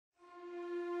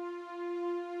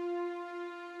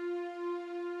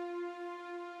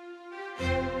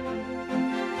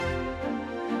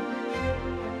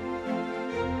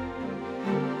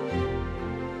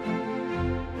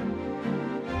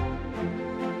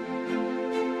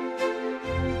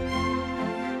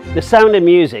The Sound of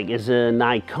Music is an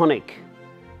iconic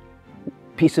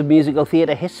piece of musical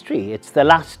theatre history. It's the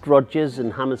last Rodgers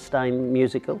and Hammerstein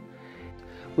musical.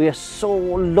 We are so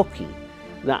lucky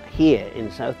that here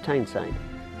in South Tyneside,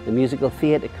 the Musical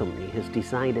Theatre Company has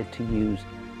decided to use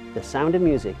The Sound of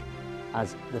Music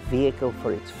as the vehicle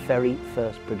for its very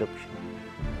first production.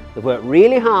 They've worked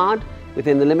really hard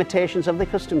within the limitations of the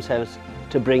Customs House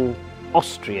to bring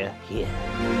Austria here.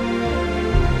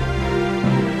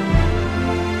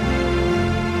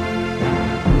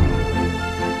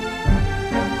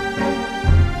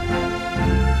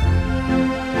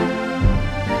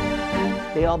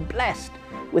 They are blessed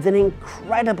with an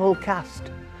incredible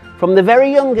cast, from the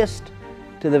very youngest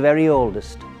to the very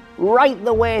oldest. Right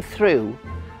the way through,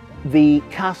 the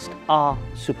cast are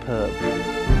superb.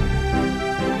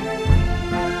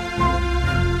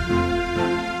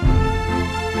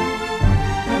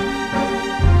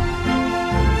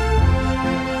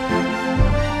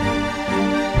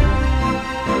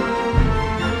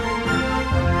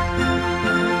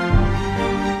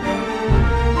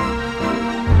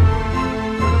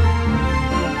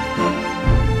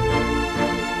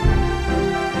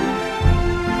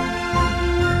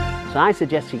 So I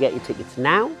suggest you get your tickets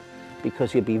now,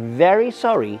 because you'll be very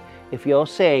sorry if you're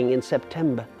saying in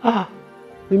September,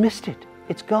 we missed it,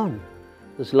 it's gone.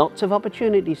 There's lots of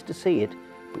opportunities to see it,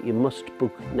 but you must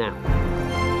book now.